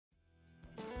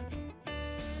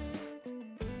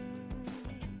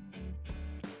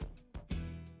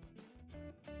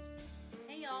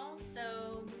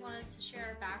to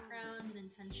share our background and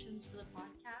intentions for the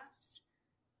podcast.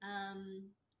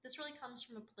 This really comes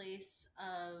from a place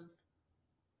of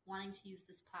wanting to use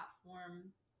this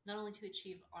platform not only to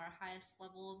achieve our highest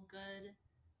level of good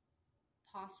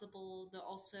possible, but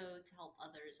also to help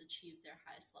others achieve their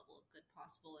highest level of good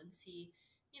possible and see,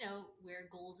 where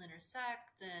goals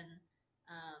intersect and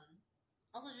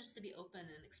also just to be open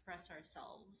and express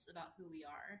ourselves about who we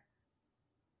are.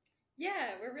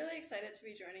 Yeah, we're really excited to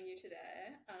be joining you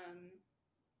today.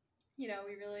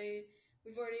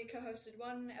 We've already co-hosted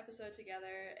one episode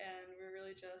together, and we're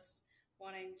really just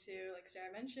wanting to, like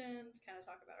Sarah mentioned, kind of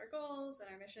talk about our goals and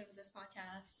our mission with this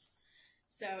podcast.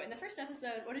 So, in the first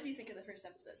episode, what did you think of the first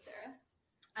episode, Sarah?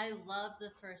 I love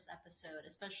the first episode,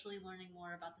 especially learning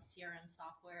more about the CRM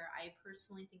software. I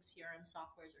personally think CRM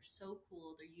softwares are so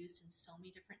cool. They're used in so many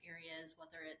different areas,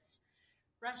 whether it's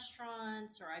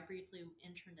restaurants, or I briefly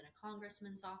interned in a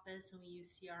congressman's office and we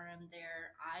use CRM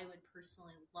there. I would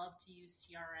personally love to use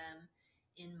CRM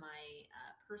in my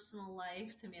personal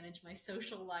life to manage my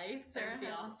social life. Sarah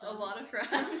has awesome. A lot of friends.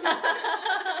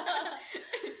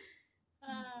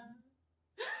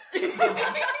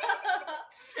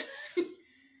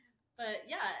 But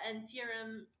yeah, and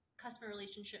CRM, customer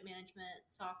relationship management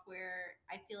software,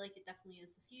 I feel like it definitely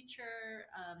is the future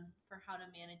for how to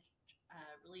manage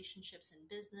relationships in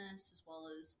business, as well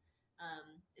as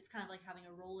it's kind of like having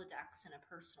a Rolodex in a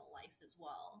personal life as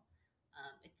well.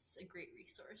 It's a great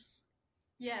resource.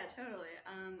 Yeah, totally.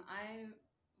 I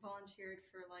volunteered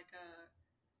for like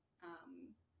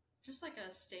just like a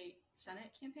state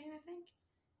Senate campaign, I think,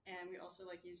 and we also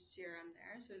like used CRM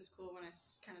there. So it's cool when I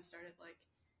kind of started like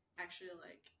actually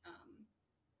like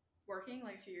working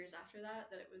like a few years after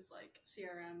that it was like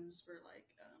CRMs were like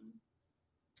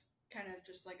kind of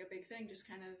just like a big thing, just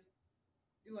kind of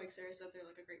like Sarah said, they're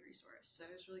like a great resource. So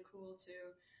it was really cool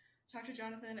to talk to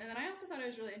Jonathan. And then I also thought it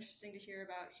was really interesting to hear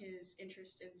about his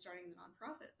interest in starting the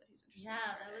nonprofit that he's interested in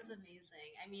starting. Yeah, that was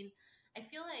amazing. I mean, I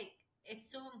feel like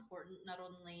it's so important not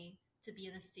only to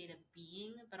be in a state of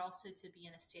being, but also to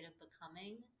be in a state of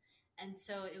becoming. And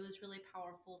so it was really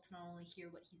powerful to not only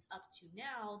hear what he's up to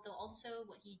now, though also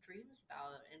what he dreams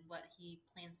about and what he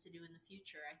plans to do in the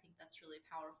future. I think that's really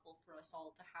powerful for us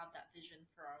all to have that vision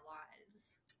for our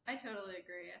lives. I totally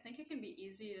agree. I think it can be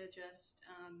easy to just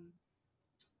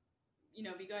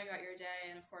be going about your day,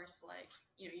 and of course, like,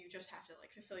 you just have to like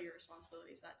fulfill your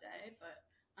responsibilities that day. But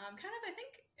kind of, I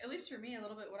think, at least for me, a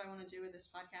little bit what I want to do with this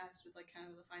podcast, with like kind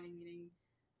of the finding meaning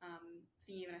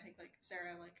theme, and I think like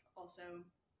Sarah, like also,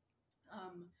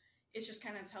 it's just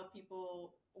kind of help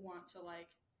people want to like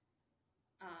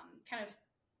kind of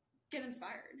get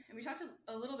inspired. And we talked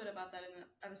a little bit about that in the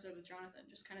episode with Jonathan,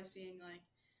 just kind of seeing like,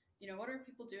 what are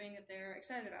people doing that they're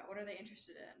excited about? What are they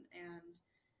interested in? And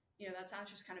that sounds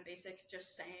just kind of basic,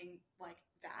 just saying like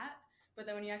that. But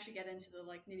then when you actually get into the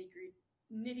like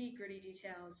nitty gritty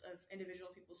details of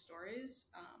individual people's stories,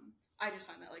 I just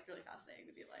find that like really fascinating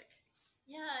to be like.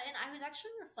 Yeah, and I was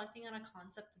actually reflecting on a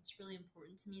concept that's really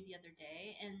important to me the other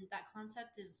day, and that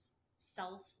concept is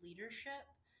self-leadership.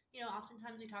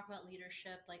 Oftentimes we talk about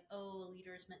leadership like, oh, a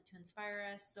leader is meant to inspire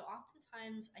us. So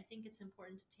oftentimes I think it's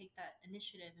important to take that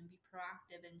initiative and be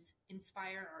proactive and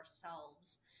inspire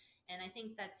ourselves. And I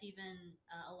think that's even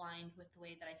aligned with the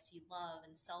way that I see love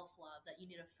and self-love, that you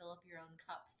need to fill up your own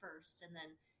cup first and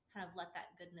then kind of let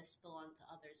that goodness spill onto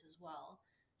others as well.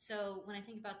 So when I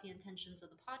think about the intentions of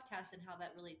the podcast and how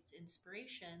that relates to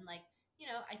inspiration, like,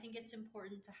 I think it's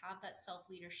important to have that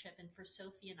self-leadership, and for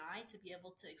Sophie and I to be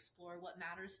able to explore what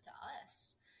matters to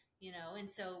us, and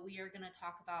so we are going to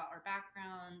talk about our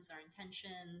backgrounds, our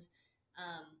intentions.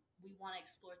 We want to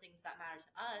explore things that matter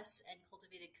to us and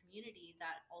cultivate a community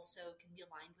that also can be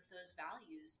aligned with those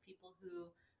values, people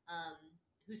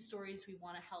whose stories we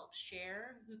want to help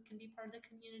share, who can be part of the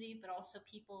community, but also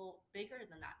people bigger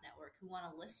than that network who want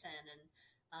to listen and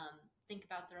think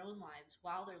about their own lives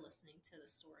while they're listening to the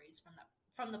stories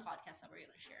from the podcast that we're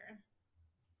going to share.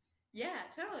 Yeah,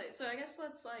 totally. So I guess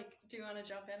let's do you want to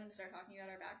jump in and start talking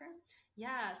about our backgrounds?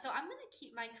 Yeah, so I'm going to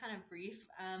keep mine kind of brief.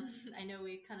 I know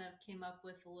we kind of came up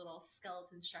with a little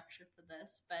skeleton structure for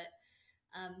this, but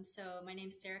so my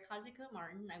name's Sarah Kazuko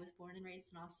Martin. I was born and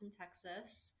raised in Austin,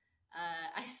 Texas.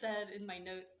 I said in my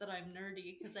notes that I'm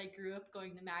nerdy because I grew up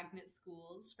going to magnet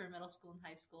schools for middle school and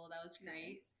high school. That was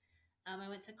great. Nice. I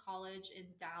went to college in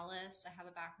Dallas. I have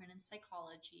a background in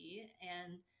psychology,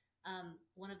 and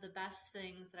one of the best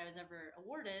things that I was ever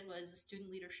awarded was a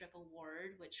Student Leadership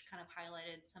Award, which kind of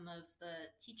highlighted some of the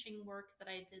teaching work that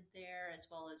I did there, as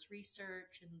well as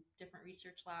research and different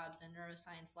research labs and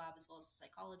neuroscience lab, as well as a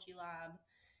psychology lab.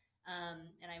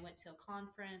 And I went to a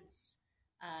conference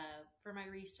for my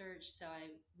research. So I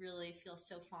really feel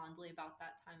so fondly about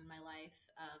that time in my life,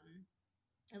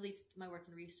 at least my work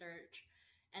in research.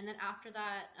 And then after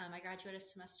that, I graduated a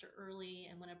semester early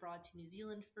and went abroad to New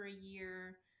Zealand for a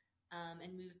year,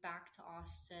 and moved back to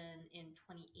Austin in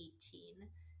 2018.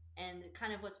 And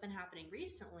kind of what's been happening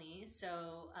recently.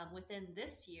 So within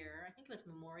this year, I think it was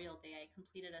Memorial Day, I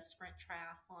completed a sprint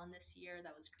triathlon this year.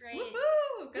 That was great.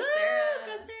 Woohoo! Go Woo! Sarah!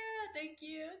 Go Sarah! Thank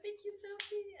you,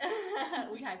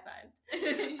 Sophie. We high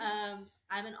fived.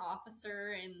 I'm an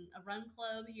officer in a run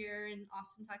club here in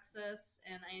Austin, Texas,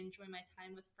 and I enjoy my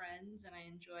time with friends, and I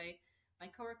enjoy my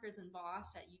coworkers and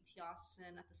boss at UT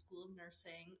Austin at the School of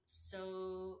Nursing.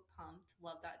 So pumped,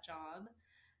 love that job.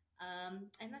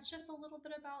 And that's just a little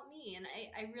bit about me. And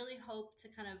I really hope to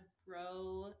kind of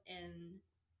grow and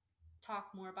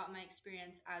talk more about my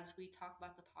experience as we talk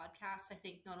about the podcast. I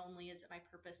think not only is it my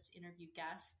purpose to interview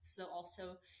guests, though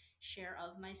also share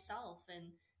of myself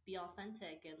and be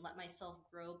authentic and let myself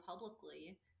grow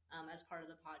publicly, as part of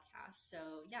the podcast.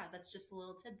 So yeah, that's just a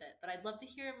little tidbit, but I'd love to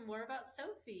hear more about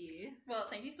Sophie. Well,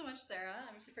 thank you so much, Sarah.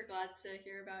 I'm super glad to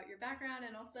hear about your background,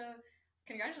 and also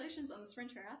congratulations on the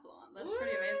sprint triathlon. That's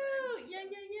pretty amazing.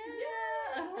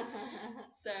 Yeah.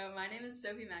 So my name is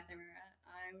Sophie McNamara.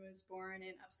 I was born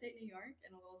in upstate New York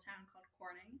in a little town called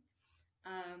Corning.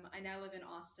 I now live in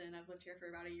Austin. I've lived here for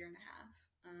about a year and a half.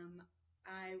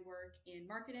 I work in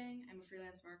marketing. I'm a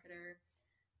freelance marketer,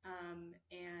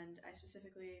 and I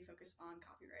specifically focus on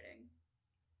copywriting.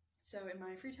 So in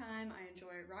my free time, I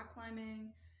enjoy rock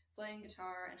climbing, playing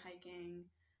guitar, and hiking.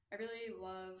 I really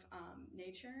love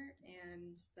nature,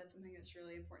 and that's something that's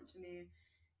really important to me.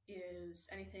 Is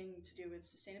anything to do with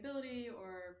sustainability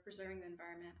or preserving the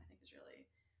environment, I think is really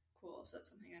cool. So that's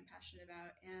something I'm passionate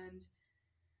about. And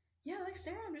yeah, like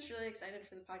Sarah, I'm just really excited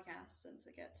for the podcast and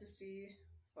to get to see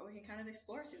what we can kind of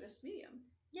explore through this medium.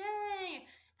 Yay!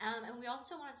 And we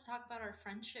also wanted to talk about our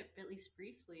friendship, at least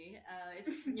briefly.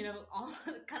 It's, all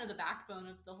kind of the backbone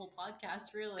of the whole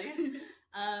podcast, really.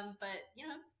 But,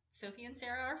 Sophie and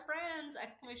Sarah are friends!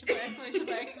 Exclamation point, exclamation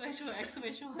point, exclamation point,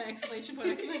 exclamation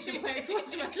point, exclamation point,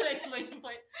 exclamation point, exclamation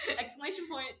point, exclamation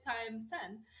point times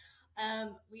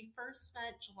 10. We first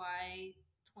met July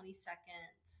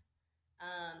 22nd,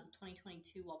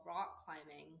 2022 while rock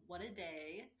climbing. What a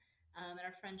day. And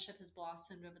our friendship has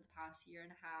blossomed over the past year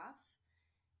and a half.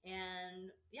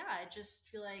 And yeah, I just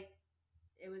feel like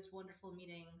it was wonderful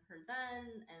meeting her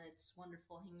then, and it's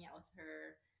wonderful hanging out with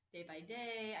her day by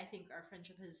day. I think our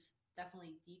friendship has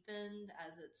definitely deepened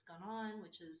as it's gone on,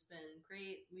 which has been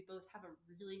great. We both have a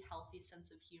really healthy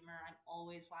sense of humor. I'm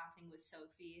always laughing with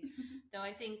Sophie, though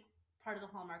I think part of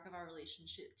the hallmark of our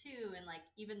relationship too, and like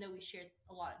even though we share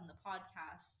a lot in the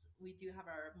podcasts, we do have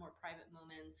our more private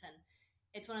moments, and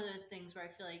it's one of those things where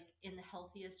I feel like in the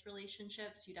healthiest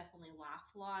relationships, you definitely laugh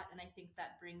a lot, and I think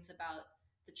that brings about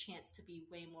the chance to be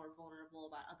way more vulnerable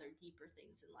about other deeper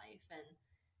things in life. And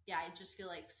yeah, I just feel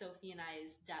like Sophie and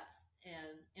I's depth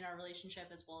and in our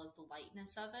relationship, as well as the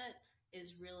lightness of it,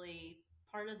 is really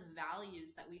part of the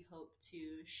values that we hope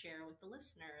to share with the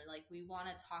listener. Like, we want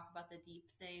to talk about the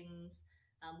deep things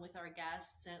with our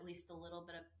guests, and at least a little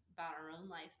bit about our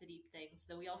own life, the deep things,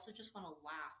 though we also just want to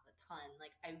laugh a ton.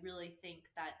 Like, I really think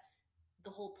that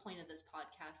the whole point of this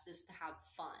podcast is to have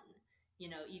fun,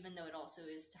 even though it also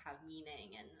is to have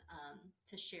meaning and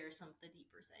to share some of the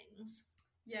deeper things.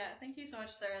 Yeah, thank you so much,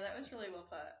 Sarah. That was really well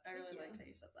put. I really liked how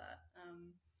you said that.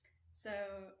 So,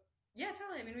 yeah,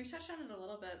 totally. I mean, we've touched on it a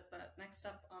little bit, but next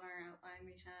up on our outline,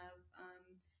 we have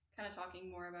kind of talking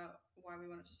more about why we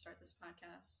wanted to start this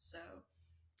podcast. So,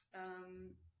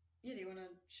 yeah, do you want to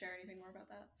share anything more about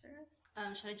that, Sarah?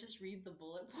 Should I just read the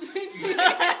bullet points?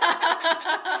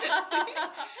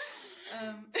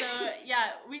 So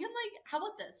yeah, we can how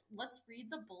about this? Let's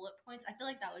read the bullet points. I feel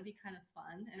like that would be kind of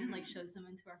fun, and it shows them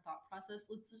into our thought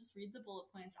process. Let's just read the bullet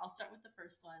points. I'll start with the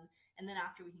first one, and then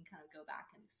after we can kind of go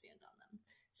back and expand on them.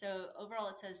 So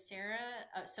overall, it says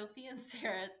Sophie and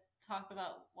Sarah talk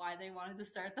about why they wanted to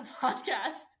start the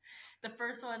podcast. The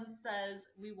first one says,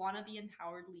 we want to be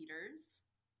empowered leaders,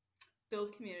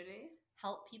 build community,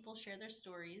 help people share their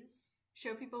stories,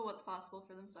 show people what's possible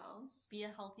for themselves, be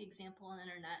a healthy example on the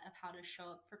internet of how to show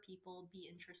up for people, be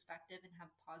introspective, and have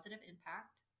positive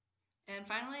impact. And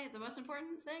finally, the most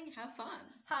important thing, have fun.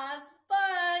 Have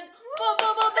fun! Boom,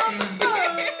 boom, boom, boom,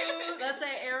 boom. That's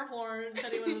an air horn, if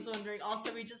anyone was wondering.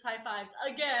 Also, we just high-fived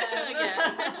again.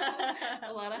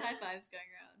 A lot of high fives going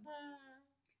around.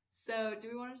 So, do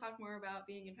we want to talk more about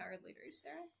being empowered leaders,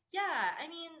 Sarah? Yeah, I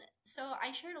mean, so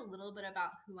I shared a little bit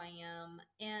about who I am,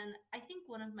 and I think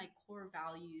one of my core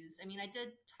values, I mean, I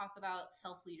did talk about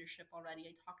self-leadership already.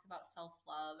 I talked about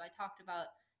self-love. I talked about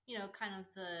kind of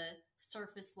the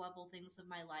surface level things of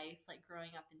my life, like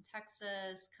growing up in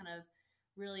Texas, kind of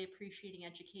really appreciating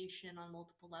education on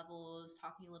multiple levels,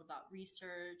 talking a little about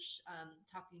research,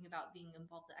 talking about being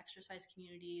involved in exercise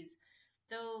communities.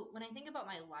 Though, when I think about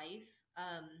my life,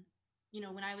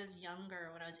 when I was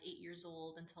younger, when I was 8 years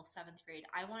old until seventh grade,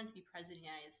 I wanted to be president of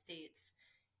the United States.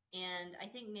 And I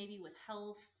think maybe with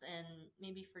health and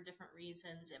maybe for different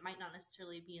reasons, it might not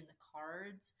necessarily be in the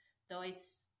cards. Though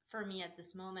for me at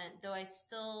this moment, though I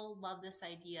still love this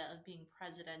idea of being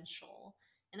presidential.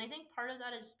 And I think part of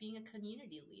that is being a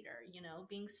community leader,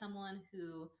 being someone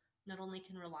who not only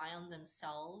can rely on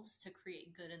themselves to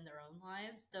create good in their own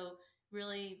lives, though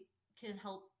really can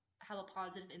help have a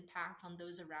positive impact on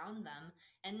those around them.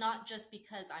 And not just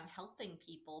because I'm helping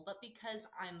people, but because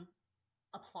I'm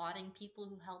applauding people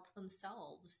who help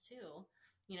themselves too.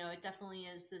 It definitely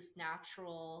is this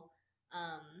natural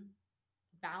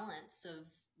balance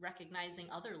of recognizing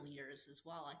other leaders as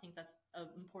well. I think that's an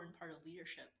important part of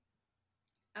leadership.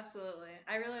 Absolutely.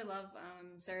 I really love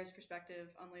Sarah's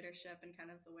perspective on leadership and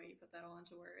kind of the way you put that all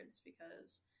into words,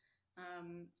 because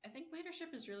I think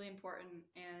leadership is really important,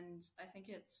 and I think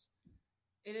it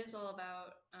is all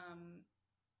about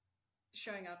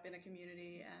showing up in a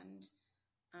community, and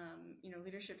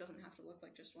leadership doesn't have to look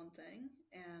like just one thing.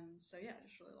 And so, yeah, I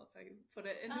just really love how you put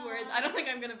it into words. I don't think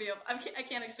I'm going to be able, I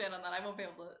can't expand on that. I won't be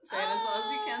able to say it as well as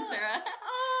you can, Sarah.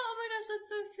 Oh my gosh, that's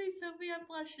so sweet, Sophie. I'm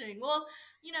blushing. Well,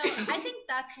 I think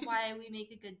that's why we make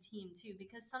a good team too,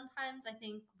 because sometimes I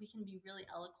think we can be really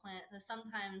eloquent.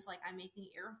 Sometimes, like, I'm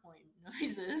making air horn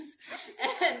noises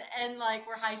and like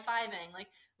we're high-fiving.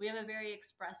 Like, we have a very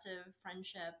expressive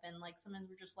friendship, and like sometimes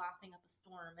we're just laughing up a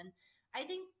storm. And I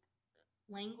think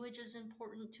language is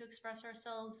important to express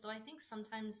ourselves, though I think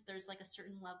sometimes there's like a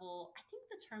certain level. I think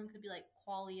the term could be like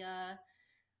qualia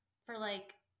for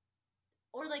like,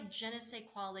 or like je ne sais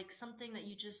quoi, like something that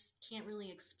you just can't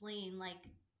really explain. Like,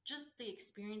 just the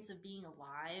experience of being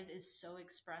alive is so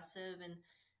expressive and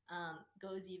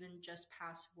goes even just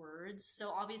past words. So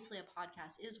obviously a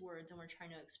podcast is words and we're trying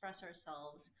to express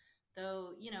ourselves,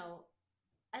 though,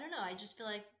 I don't know, I just feel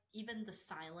like even the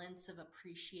silence of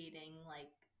appreciating like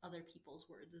other people's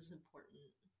words is important.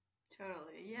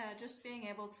 Totally. Yeah, just being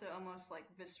able to almost like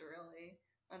viscerally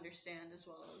understand as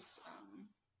well as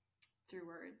through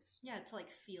words. Yeah, to like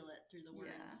feel it through the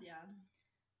words. Yeah.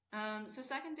 So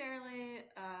secondarily,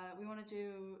 we want to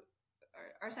do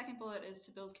our second bullet is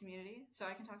to build community. So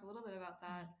I can talk a little bit about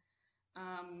that.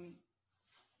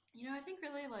 I think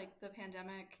really like the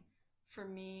pandemic for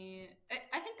me,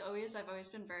 I think I've always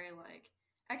been very like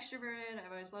extroverted.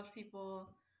 I've always loved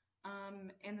people.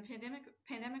 And the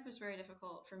pandemic was very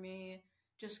difficult for me,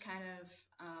 just kind of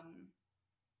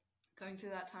going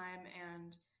through that time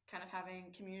and kind of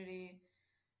having community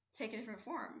take a different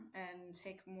form and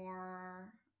take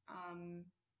more,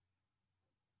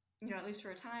 at least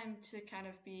for a time, to kind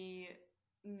of be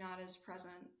not as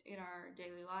present in our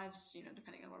daily lives,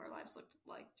 depending on what our lives looked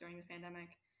like during the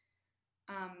pandemic.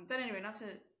 But anyway, not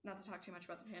to talk too much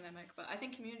about the pandemic, but I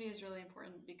think community is really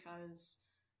important because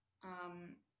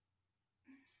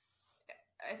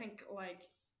I think, like,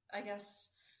 I guess,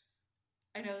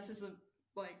 I know this is the,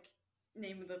 like,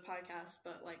 name of the podcast,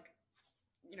 but, like,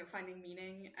 finding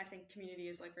meaning, I think community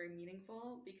is, like, very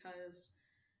meaningful because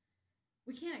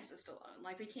we can't exist alone.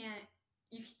 Like,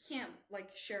 you can't,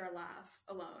 like, share a laugh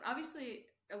alone. Obviously,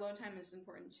 alone time is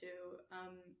important, too,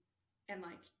 and,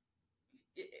 like,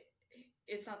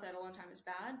 it's not that alone time is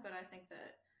bad, but I think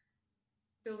that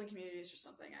building community is just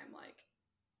something I'm, like,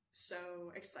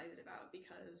 so excited about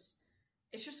because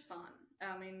it's just fun.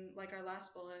 I mean, like, our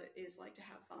last bullet is like to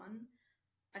have fun.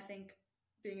 I think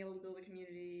being able to build a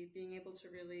community, being able to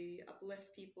really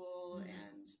uplift people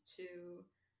and to,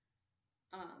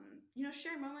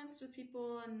 share moments with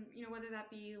people, and, whether that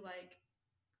be like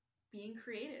being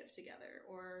creative together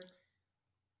or,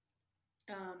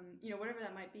 whatever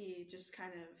that might be, just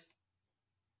kind of,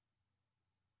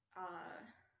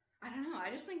 I don't know. I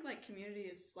just think like community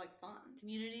is like fun.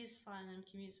 Community is fun and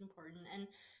community is important. And,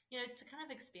 to kind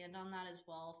of expand on that as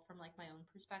well from like my own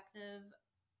perspective,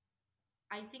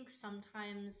 I think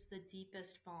sometimes the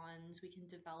deepest bonds we can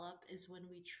develop is when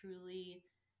we truly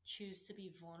choose to be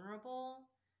vulnerable,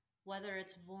 whether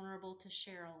it's vulnerable to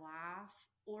share a laugh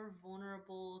or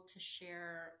vulnerable to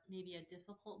share maybe a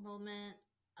difficult moment.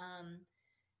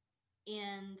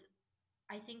 And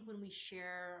I think when we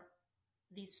share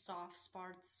these soft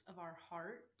spots of our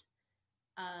heart,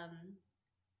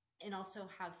 and also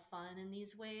have fun in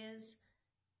these ways,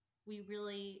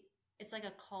 it's like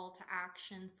a call to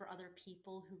action for other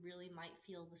people who really might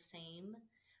feel the same.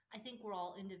 I think we're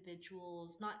all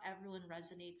individuals. Not everyone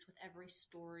resonates with every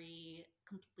story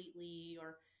completely,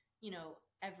 or,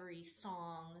 every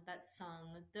song that's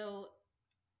sung. Though,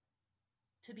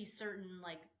 to be certain,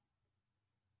 like,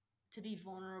 to be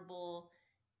vulnerable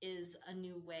is a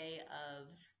new way of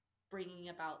bringing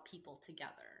about people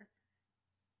together.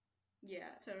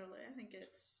 Yeah, totally. I think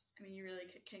you really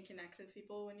can connect with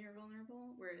people when you're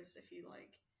vulnerable. Whereas if you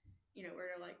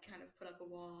were to like kind of put up a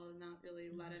wall and not really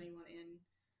let anyone in,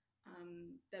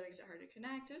 that makes it hard to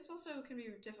connect. It's also can be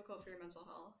difficult for your mental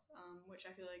health, which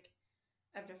I feel like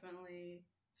I've definitely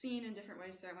seen in different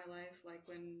ways throughout my life. Like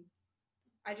when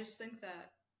I just think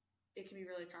that it can be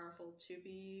really powerful to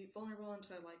be vulnerable and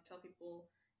to like tell people,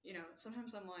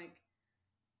 sometimes I'm like,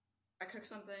 I cook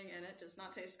something and it does not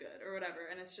taste good or whatever.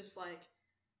 And it's just like,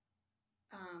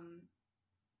 I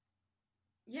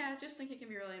just think it can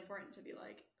be really important to be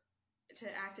like, to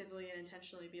actively and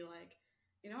intentionally be like,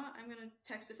 you know what, I'm going to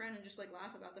text a friend and just like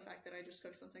laugh about the fact that I just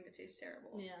cooked something that tastes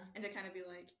terrible. Yeah. And to kind of be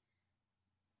like,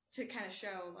 to kind of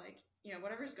show like,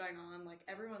 whatever's going on, like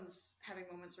everyone's having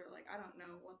moments where like, I don't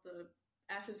know what the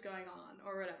F is going on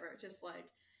or whatever. Just like,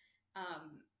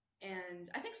 and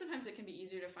I think sometimes it can be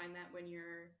easier to find that when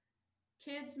you're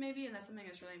kids maybe, and that's something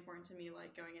that's really important to me,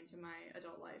 like going into my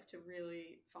adult life, to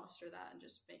really foster that and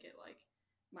just make it like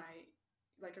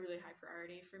a really high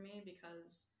priority for me,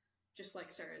 because just like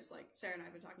Sarah and I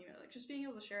have been talking about, like just being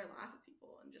able to share a laugh with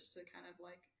people and just to kind of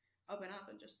like open up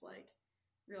and just like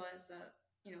realize that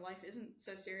life isn't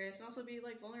so serious, and also be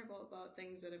like vulnerable about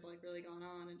things that have like really gone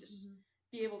on, and just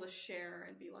be able to share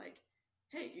and be like,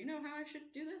 hey, do you know how I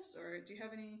should do this, or do you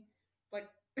have any like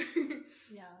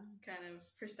kind of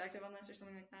perspective on this or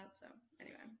something like that. So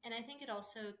anyway, and I think it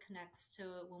also connects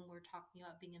to when we're talking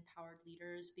about being empowered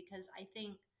leaders, because I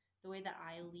think the way that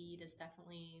I lead is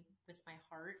definitely with my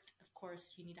heart. Of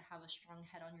course, you need to have a strong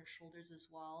head on your shoulders as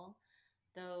well,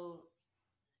 though.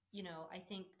 I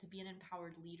think to be an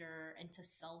empowered leader and to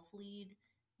self-lead,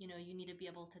 you need to be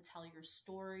able to tell your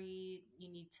story. You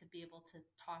need to be able to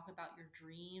talk about your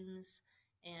dreams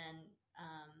and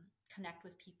connect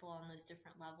with people on those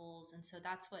different levels. And so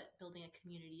that's what building a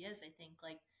community is, I think,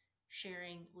 like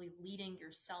sharing, like leading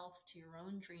yourself to your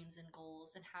own dreams and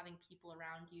goals, and having people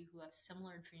around you who have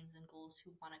similar dreams and goals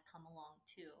who want to come along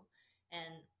too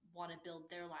and want to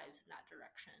build their lives in that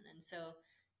direction. And so,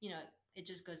 it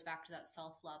just goes back to that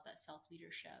self-love, that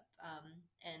self-leadership.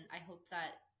 And I hope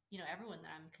that, everyone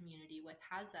that I'm in community with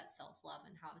has that self-love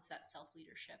and has that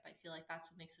self-leadership. I feel like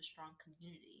that's what makes a strong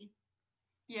community.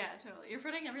 Yeah, totally. You're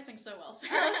putting everything so well,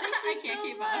 Sarah. I can't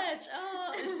keep much. Up.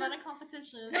 Oh, it's not a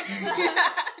competition.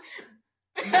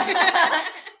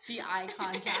 The eye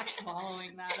contact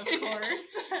following that, of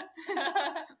course.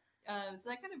 So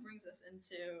that kind of brings us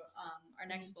into our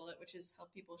next bullet, which is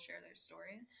help people share their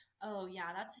stories. Oh,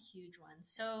 yeah, that's a huge one.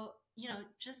 So,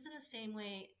 just in the same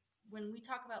way, when we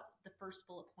talk about the first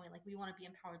bullet point, like we want to be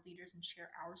empowered leaders and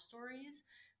share our stories,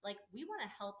 like we want to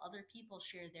help other people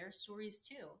share their stories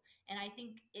too. And I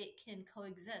think it can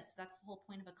coexist. That's the whole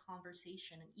point of a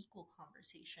conversation, an equal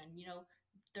conversation.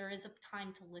 There is a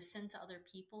time to listen to other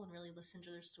people and really listen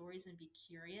to their stories and be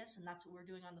curious. And that's what we're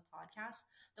doing on the podcast.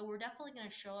 Though we're definitely going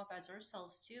to show up as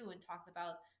ourselves too and talk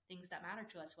about things that matter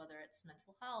to us, whether it's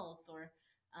mental health or,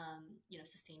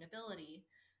 sustainability.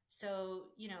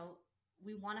 So,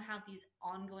 we want to have these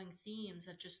ongoing themes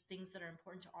of just things that are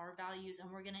important to our values. And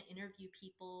we're going to interview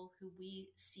people who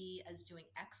we see as doing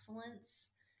excellence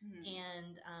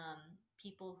and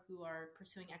people who are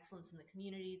pursuing excellence in the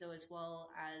community, though, as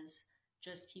well as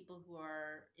just people who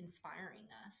are inspiring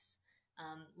us.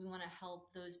 We want to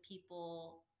help those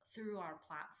people through our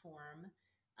platform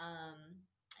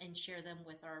and share them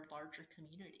with our larger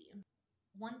community.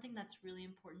 One thing that's really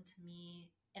important to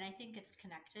me, and I think it's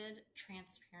connected,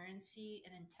 transparency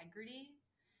and integrity.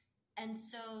 And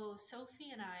so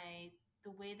Sophie and I,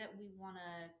 the way that we want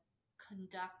to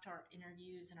conduct our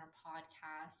interviews and our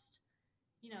podcast,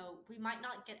 we might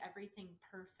not get everything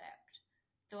perfect,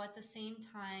 though at the same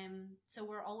time, so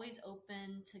we're always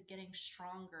open to getting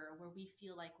stronger where we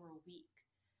feel like we're weak.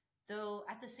 Though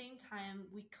at the same time,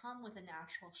 we come with a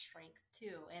natural strength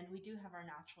too, and we do have our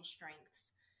natural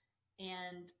strengths.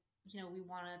 And, we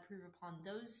want to improve upon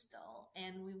those still,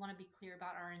 and we want to be clear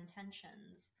about our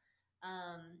intentions.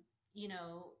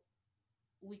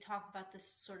 We talk about this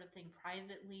sort of thing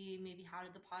privately, maybe how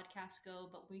did the podcast go,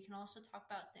 but we can also talk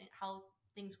about how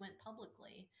things went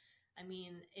publicly. I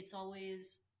mean, it's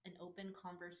always an open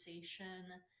conversation,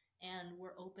 and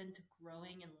we're open to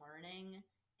growing and learning.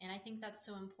 And I think that's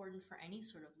so important for any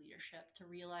sort of leadership, to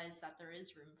realize that there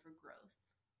is room for growth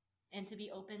and to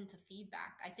be open to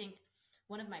feedback. I think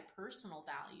one of my personal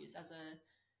values as a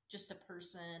just a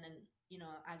person and,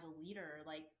 as a leader,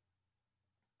 like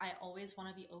I always want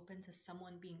to be open to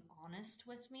someone being honest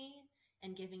with me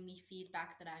and giving me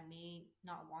feedback that I may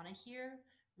not want to hear,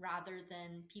 rather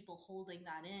than people holding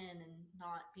that in and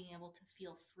not being able to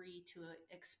feel free to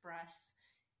express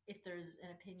if there's an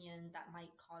opinion that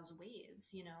might cause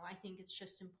waves. I think it's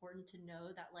just important to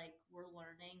know that, like, we're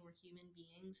learning, we're human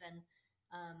beings, and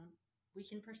we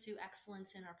can pursue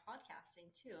excellence in our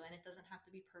podcasting too. And it doesn't have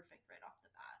to be perfect right off the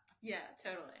bat. Yeah,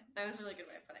 totally. That was a really good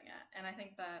way of putting it. And I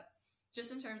think that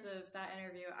just in terms of that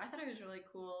interview, I thought it was really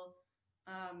cool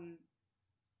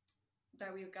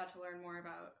that we got to learn more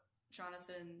about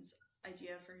Jonathan's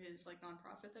idea for his like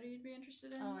nonprofit that he'd be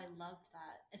interested in. Oh, I love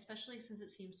that, especially since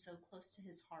it seems so close to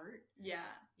his heart. Yeah,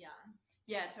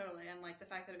 totally. And like the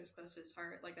fact that it was close to his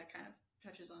heart, like that kind of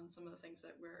touches on some of the things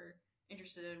that we're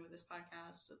interested in with this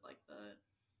podcast, with like the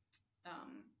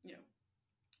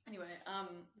anyway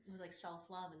with like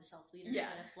self-love and self-leadership.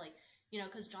 Like,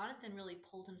 because Jonathan really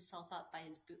pulled himself up by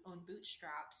his own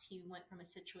bootstraps. He went from a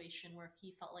situation where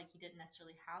he felt like he didn't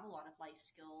necessarily have a lot of life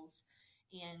skills,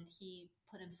 and he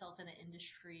put himself in an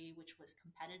industry which was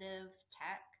competitive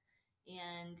tech,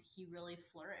 and he really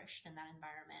flourished in that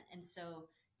environment. And so,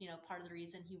 part of the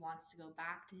reason he wants to go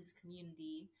back to his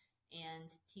community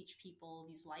and teach people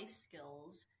these life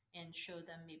skills and show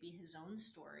them maybe his own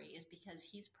story is because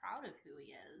he's proud of who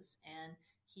he is, and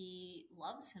he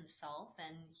loves himself.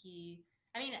 And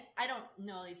I don't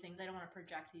know these things. I don't want to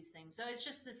project these things. So it's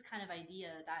just this kind of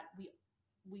idea that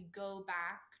we go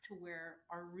back to where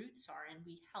our roots are, and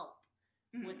we help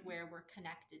with where we're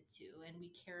connected to, and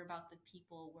we care about the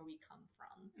people where we come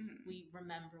from. We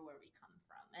remember where we come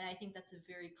from. And I think that's a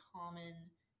very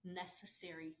common,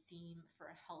 necessary theme for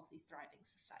a healthy, thriving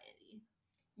society.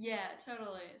 Yeah,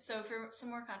 totally. So for some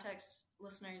more context,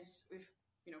 listeners, we've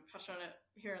touched on it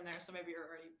here and there, so maybe you're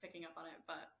already picking up on it.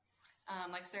 But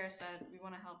like Sarah said, we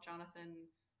want to help Jonathan.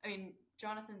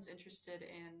 Jonathan's interested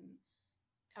in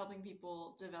helping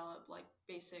people develop like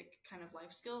basic kind of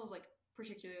life skills, like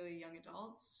particularly young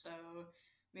adults. So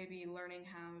maybe learning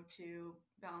how to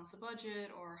balance a budget,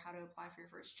 or how to apply for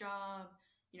your first job,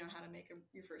 how to make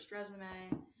your first resume.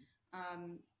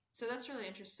 So that's really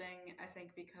interesting, I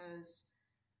think, because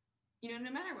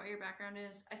no matter what your background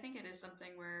is, I think it is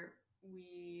something where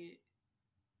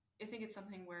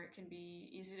it can be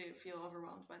easy to feel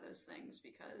overwhelmed by those things,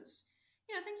 because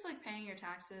things like paying your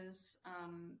taxes,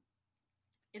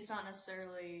 it's not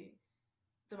necessarily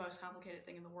the most complicated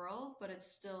thing in the world, but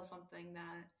it's still something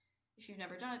that, if you've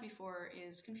never done it before,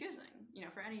 is confusing,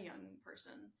 for any young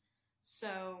person.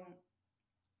 So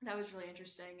that was really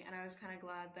interesting, and I was kind of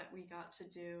glad that we got to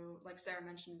do, like Sarah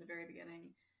mentioned in the very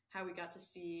beginning, how we got to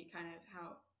see kind of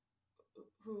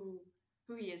who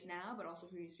he is now, but also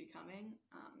who he's becoming.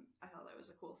 I thought that was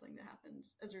a cool thing that happened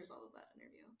as a result of that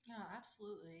interview. Yeah,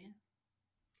 absolutely.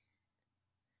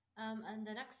 And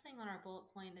the next thing on our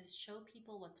bullet point is show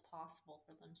people what's possible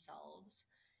for themselves.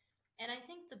 And I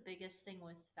think the biggest thing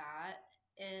with that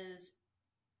is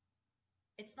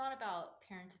it's not about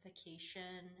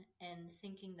parentification and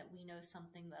thinking that we know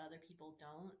something that other people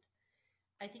don't.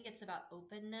 I think it's about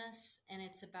openness, and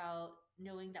it's about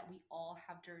knowing that we all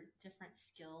have different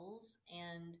skills,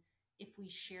 and if we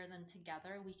share them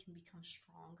together, we can become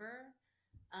stronger.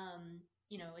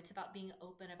 It's about being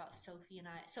open about Sophie and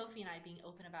I being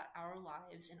open about our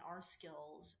lives and our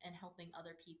skills and helping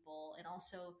other people, and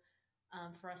also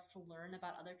for us to learn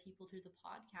about other people through the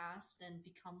podcast and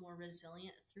become more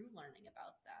resilient through learning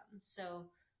about them. So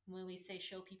when we say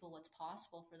show people what's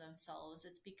possible for themselves,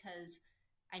 it's because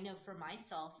I know for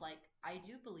myself, like, I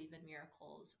do believe in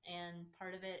miracles, and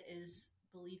part of it is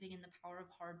believing in the power of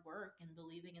hard work, and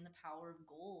believing in the power of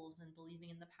goals, and believing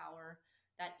in the power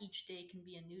that each day can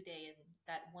be a new day, and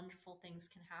that wonderful things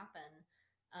can happen.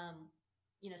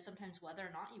 Sometimes whether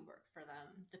or not you work for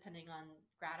them, depending on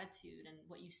gratitude and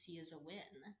what you see as a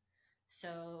win.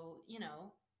 So,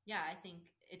 I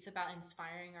think it's about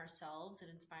inspiring ourselves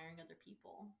and inspiring other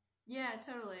people. Yeah,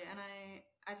 totally. And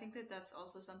I think that that's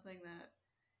also something that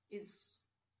is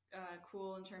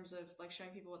cool in terms of like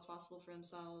showing people what's possible for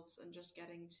themselves, and just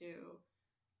getting to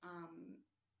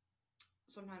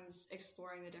sometimes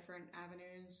exploring the different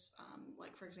avenues.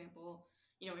 Like, for example,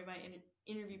 we might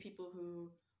interview people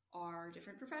who are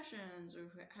different professions, or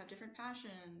who have different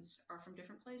passions, are from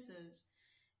different places.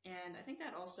 And I think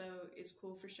that also is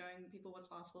cool for showing people what's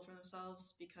possible for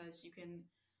themselves, because you can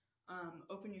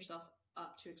open yourself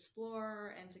up to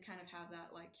explore and to kind of have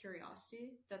that like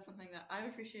curiosity. That's something that I've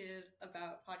appreciated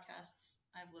about podcasts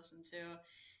I've listened to,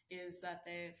 is that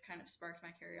they've kind of sparked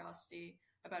my curiosity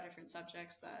about different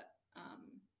subjects that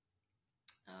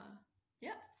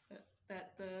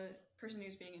person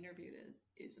who's being interviewed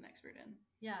is an expert in.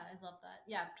 Yeah, I love that.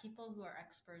 Yeah, people who are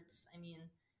experts, I mean,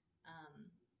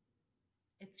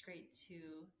 it's great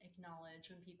to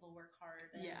acknowledge when people work hard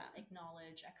and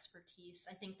acknowledge expertise.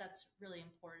 I think that's really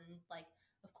important. Like,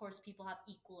 of course, people have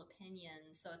equal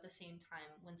opinions. So at the same time,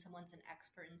 when someone's an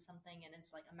expert in something and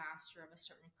is like a master of a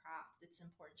certain craft, it's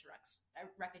important to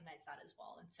recognize that as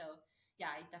well. And so,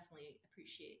 yeah, I definitely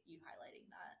appreciate you highlighting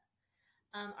that.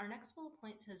 Our next bullet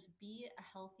point says, be a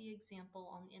healthy example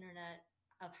on the internet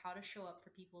of how to show up for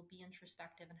people, be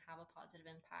introspective, and have a positive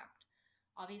impact.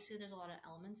 Obviously, there's a lot of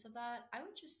elements of that. I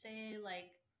would just say,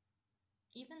 like,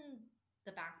 even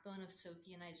the backbone of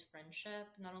Sophie and I's friendship,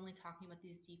 not only talking about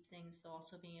these deep things, though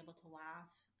also being able to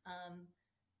laugh.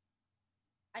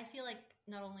 I feel like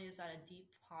not only is that a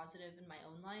deep positive in my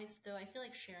own life, though I feel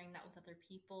like sharing that with other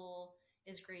people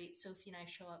is great. Sophie and I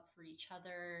show up for each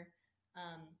other.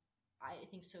 I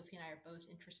think Sophie and I are both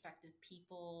introspective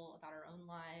people about our own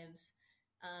lives.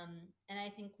 And I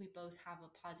think we both have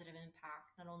a positive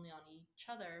impact, not only on each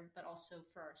other, but also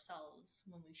for ourselves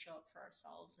when we show up for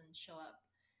ourselves and show up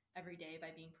every day by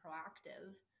being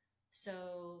proactive.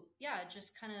 So yeah,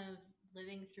 just kind of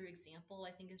living through example,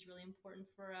 I think is really important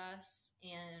for us.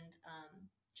 And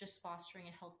just fostering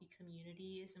a healthy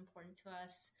community is important to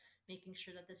us, making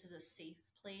sure that this is a safe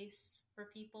place for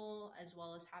people, as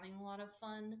well as having a lot of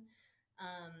fun.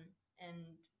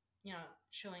 And, you know,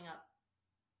 showing that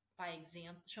by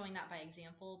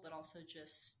example, but also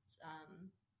just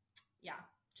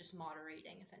just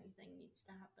moderating if anything needs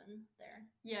to happen there.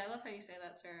 Yeah, I love how you say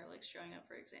that, Sarah, like showing up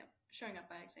by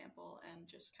example, and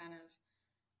just kind of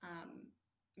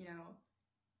you know,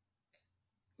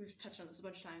 we've touched on this a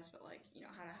bunch of times, but like, you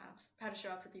know, how to show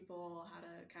up for people, how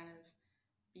to kind of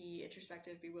be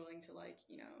introspective, be willing to, like,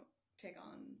 you know, take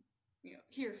on, you know,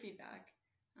 hear feedback.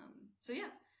 So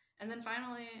yeah. And then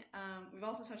finally, we've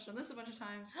also touched on this a bunch of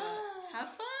times, but have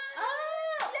fun!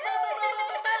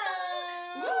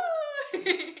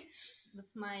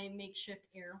 That's my makeshift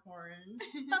air horn.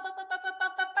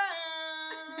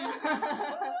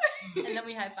 And then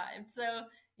we high five. So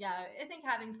yeah, I think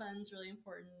having fun is really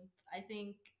important. I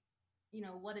think, you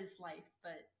know, what is life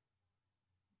but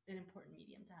an important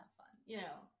medium to have fun, you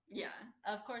know? Yeah.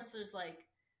 Of course, there's like,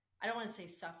 I don't want to say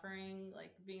suffering,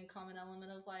 like being a common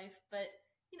element of life, but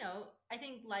you know, I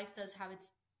think life does have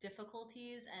its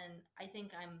difficulties, and I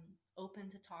think I'm open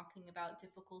to talking about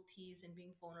difficulties and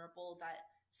being vulnerable, that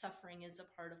suffering is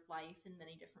a part of life in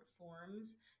many different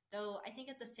forms. Though I think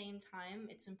at the same time,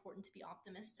 it's important to be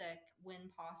optimistic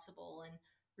when possible and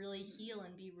really heal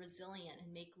and be resilient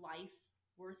and make life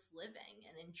worth living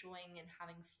and enjoying and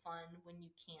having fun when you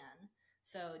can.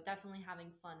 So definitely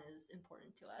having fun is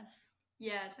important to us.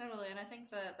 Yeah, totally. And I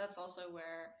think that that's also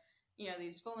where, you know,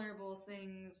 these vulnerable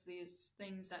things, these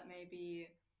things that may be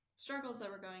struggles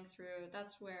that we're going through,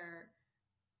 that's where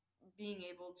being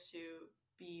able to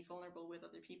be vulnerable with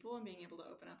other people and being able to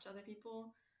open up to other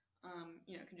people,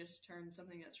 you know, can just turn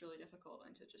something that's really difficult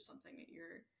into just something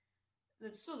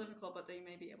that's still difficult, but that you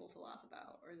may be able to laugh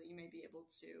about, or that you may be able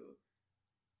to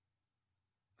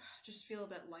just feel a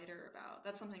bit lighter about.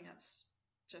 That's something that's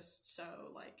just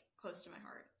so, like, close to my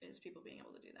heart, is people being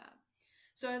able to do that.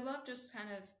 So I'd love just kind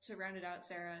of to round it out,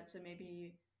 Sarah, to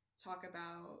maybe talk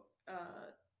about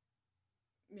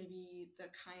maybe the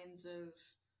kinds of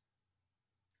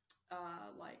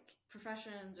like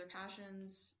professions or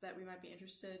passions that we might be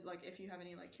interested, like if you have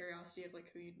any like curiosity of like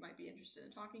who you might be interested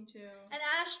in talking to. An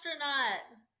astronaut.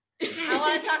 I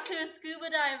want to talk to a scuba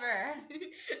diver.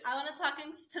 I want to talk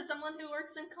to someone who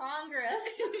works in Congress.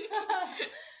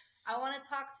 I want to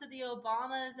talk to the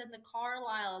Obamas and the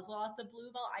Carlyles while at the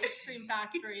Bluebell Ice Cream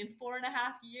Factory in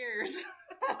 4.5 years.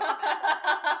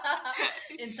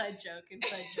 Inside joke.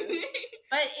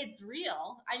 But it's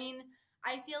real. I mean,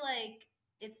 I feel like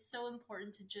it's so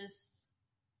important to just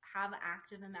have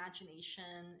active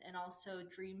imagination and also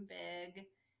dream big.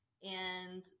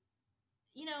 And,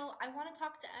 you know, I want to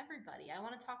talk to everybody. I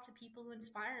want to talk to people who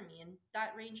inspire me. And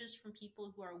that ranges from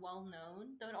people who are well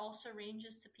known, though it also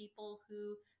ranges to people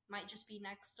who might just be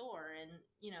next door and,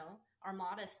 you know, are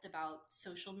modest about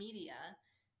social media.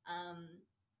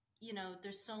 You know,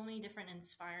 there's so many different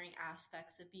inspiring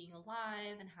aspects of being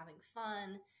alive and having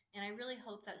fun. And I really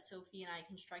hope that Sophie and I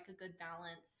can strike a good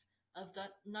balance of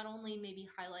not only maybe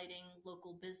highlighting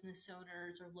local business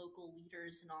owners or local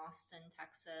leaders in Austin,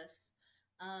 Texas,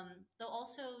 though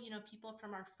also, you know, people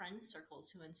from our friend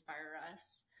circles who inspire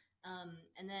us.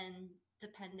 And then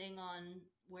depending on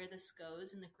where this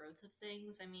goes and the growth of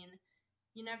things, I mean,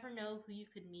 you never know who you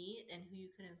could meet and who you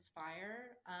could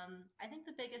inspire. I think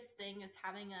the biggest thing is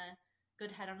having a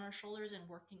good head on our shoulders and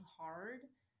working hard.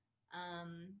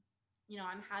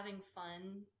 I'm having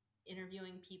fun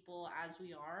interviewing people as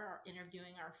we are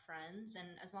interviewing our friends,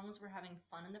 and as long as we're having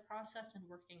fun in the process and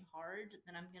working hard,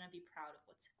 then I'm gonna be proud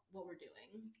of what we're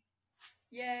doing.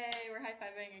 Yay, we're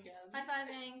high-fiving again.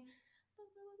 High-fiving.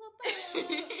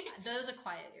 That was a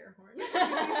quiet air horn.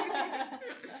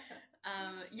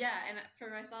 Yeah, and for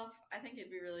myself, I think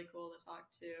it'd be really cool to talk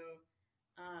to,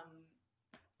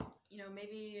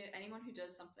 maybe anyone who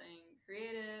does something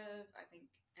creative. I think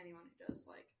anyone who does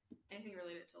like anything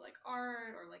related to like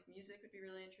art or like music would be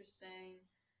really interesting.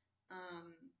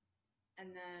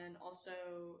 And then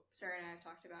also Sarah and I have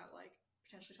talked about like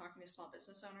potentially talking to small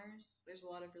business owners. There's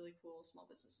a lot of really cool small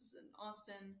businesses in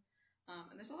Austin.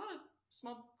 And there's a lot of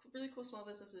really cool small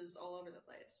businesses all over the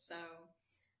place. So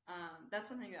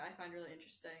that's something that I find really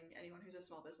interesting. Anyone who's a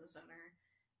small business owner,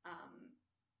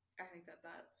 I think that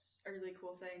that's a really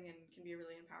cool thing and can be a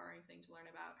really empowering thing to learn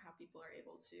about how people are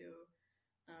able to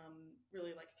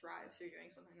really like thrive through doing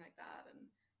something like that,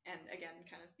 and again,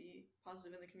 kind of be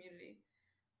positive in the community.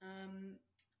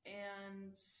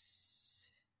 And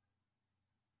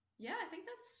yeah, I think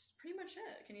that's pretty much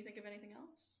it. Can you think of anything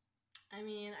else? I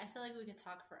mean, I feel like we could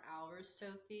talk for hours,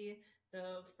 Sophie,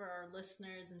 though, for our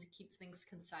listeners and to keep things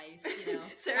concise,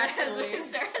 Sarah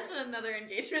has another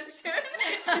engagement soon.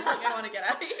 She's like, I want to get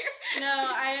out of here.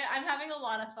 No, I'm having a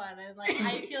lot of fun. And like,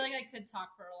 I feel like I could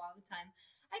talk for a long time.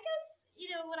 I guess,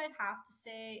 what I'd have to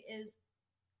say is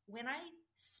when I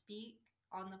speak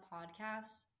on the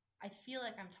podcast, I feel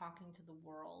like I'm talking to the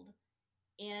world.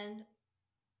 And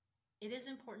it is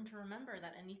important to remember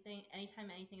that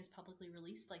anytime anything is publicly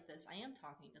released like this, I am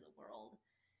talking to the world,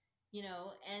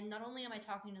 and not only am I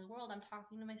talking to the world, I'm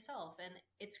talking to myself. And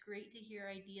it's great to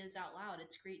hear ideas out loud.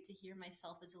 It's great to hear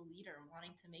myself as a leader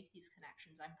wanting to make these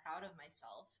connections. I'm proud of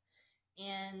myself.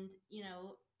 And,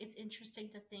 it's interesting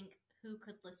to think who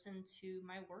could listen to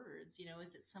my words.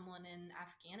 Is it someone in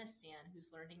Afghanistan who's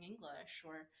learning English,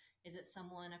 or is it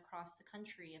someone across the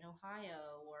country in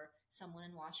Ohio, or someone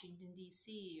in Washington,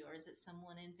 D.C., or is it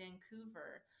someone in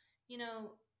Vancouver?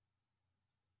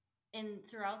 And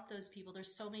throughout those people,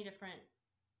 there's so many different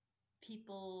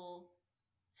people,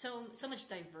 so much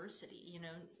diversity,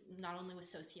 not only with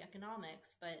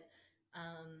socioeconomics, but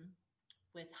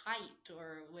with height,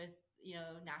 or with,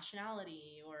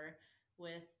 nationality, or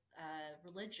with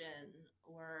religion,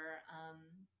 or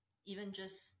even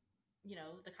just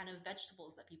the kind of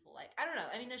vegetables that people like. I don't know.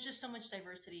 I mean, there's just so much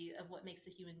diversity of what makes a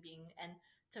human being, and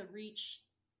to reach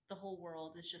the whole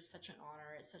world is just such an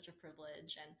honor. It's such a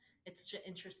privilege, and it's such an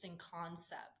interesting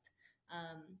concept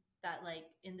that, like,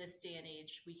 in this day and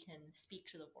age, we can speak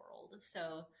to the world.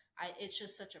 So it's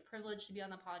just such a privilege to be on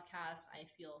the podcast. I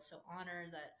feel so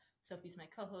honored that Sophie's my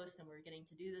co-host and we're getting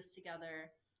to do this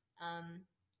together.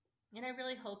 And I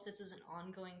really hope this is an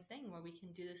ongoing thing where we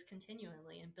can do this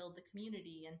continually and build the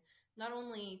community, and not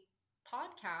only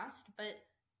podcast, but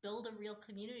build a real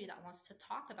community that wants to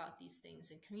talk about these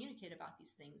things and communicate about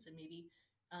these things, and maybe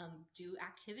do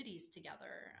activities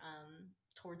together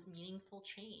towards meaningful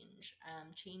change.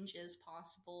 Change is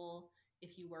possible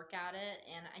if you work at it.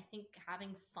 And I think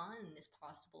having fun is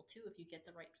possible too if you get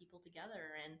the right people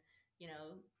together, and,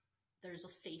 there's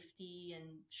a safety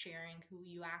in sharing who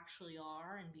you actually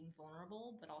are and being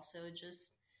vulnerable, but also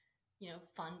just,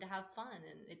 fun to have fun.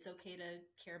 And it's okay to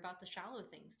care about the shallow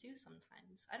things too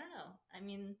sometimes. I don't know. I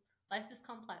mean, life is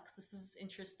complex. This is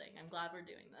interesting. I'm glad we're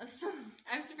doing this.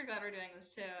 I'm super glad we're doing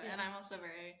this too. Yeah. And I'm also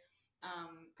very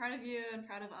proud of you and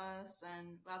proud of us,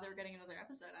 and glad that we're getting another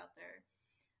episode out there.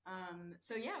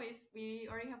 So yeah, we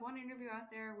already have one interview out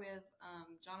there with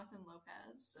Jonathan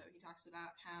Lopez. So he talks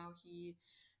about how he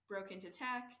broke into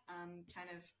tech, kind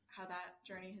of how that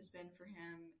journey has been for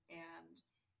him, and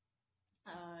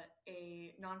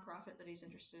a nonprofit that he's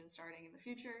interested in starting in the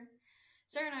future.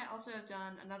 Sarah and I also have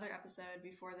done another episode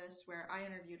before this where I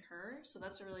interviewed her, so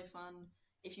that's a really fun.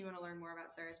 If you want to learn more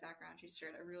about Sarah's background, she's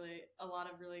shared a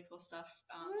lot of really cool stuff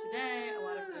today, a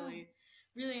lot of really,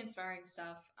 really inspiring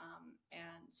stuff,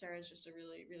 and Sarah's just a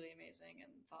really, really amazing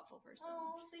and thoughtful person.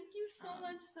 Oh, thank you so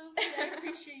much, Sophie. I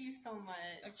appreciate you so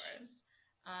much. Of course.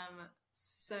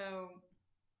 So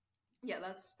yeah,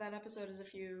 that episode is a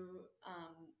few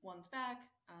ones back.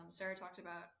 Sarah talked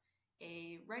about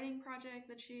a writing project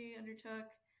that she undertook,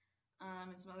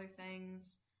 and some other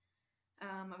things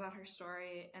about her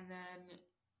story. And then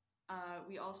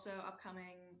we also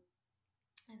upcoming,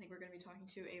 I think we're going to be talking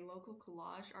to a local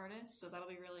collage artist, so that'll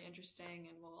be really interesting,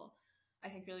 and will, I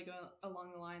think, really go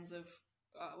along the lines of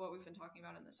what we've been talking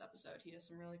about in this episode. He does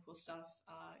some really cool stuff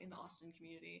in the Austin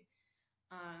community.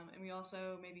 And we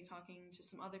also may be talking to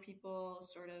some other people,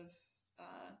 sort of,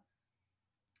 I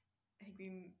think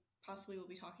we possibly we'll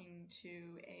be talking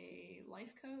to a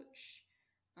life coach.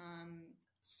 And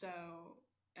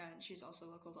she's also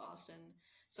local to Austin.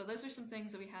 So those are some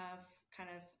things that we have kind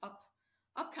of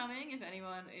upcoming. If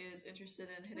anyone is interested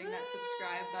in hitting that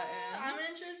subscribe button, I'm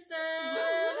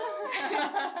interested.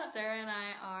 Sarah and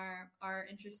I are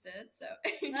interested. So,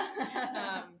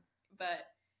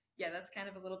 but yeah, that's kind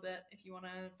of a little bit. If you want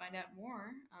to find out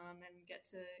more and get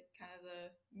to kind of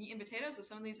the meat and potatoes of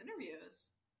some of these interviews.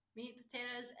 Meat,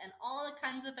 potatoes, and all the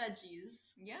kinds of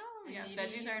veggies. Yeah, and yes,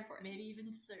 veggies are important. Maybe even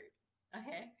dessert.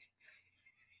 Okay.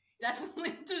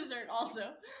 Definitely dessert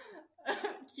also.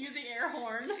 Cue the air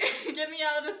horn. Get me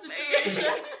out of this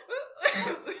situation.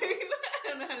 I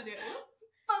don't know how to do it.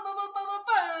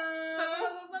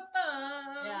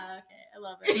 Yeah, okay. I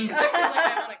love It's it. like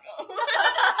I want to go.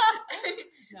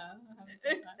 No, I'm having a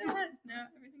good time. No,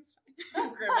 everything's fine.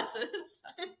 Grimaces.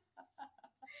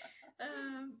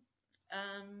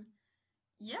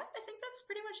 Yeah, I think that's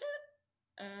pretty much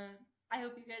it. I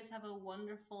hope you guys have a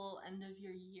wonderful end of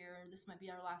your year. This might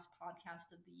be our last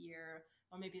podcast of the year,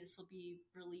 or maybe this will be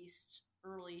released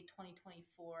early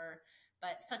 2024.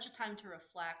 But such a time to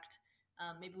reflect.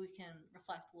 Maybe we can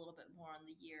reflect a little bit more on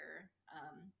the year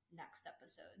next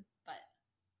episode. But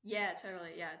yeah,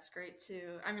 totally. Yeah, it's great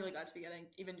to. I'm really glad to be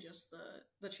getting even just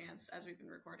the chance as we've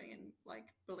been recording and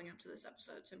like building up to this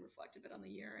episode to reflect a bit on the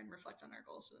year and reflect on our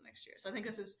goals for the next year. So I think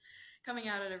this is coming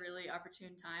out at a really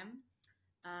opportune time.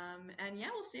 And yeah,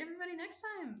 we'll see everybody next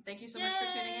time. Thank you so much for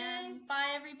tuning in.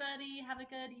 Bye, everybody. Have a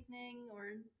good evening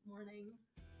or morning,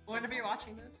 or whenever you're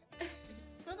watching this.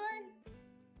 Bye-bye.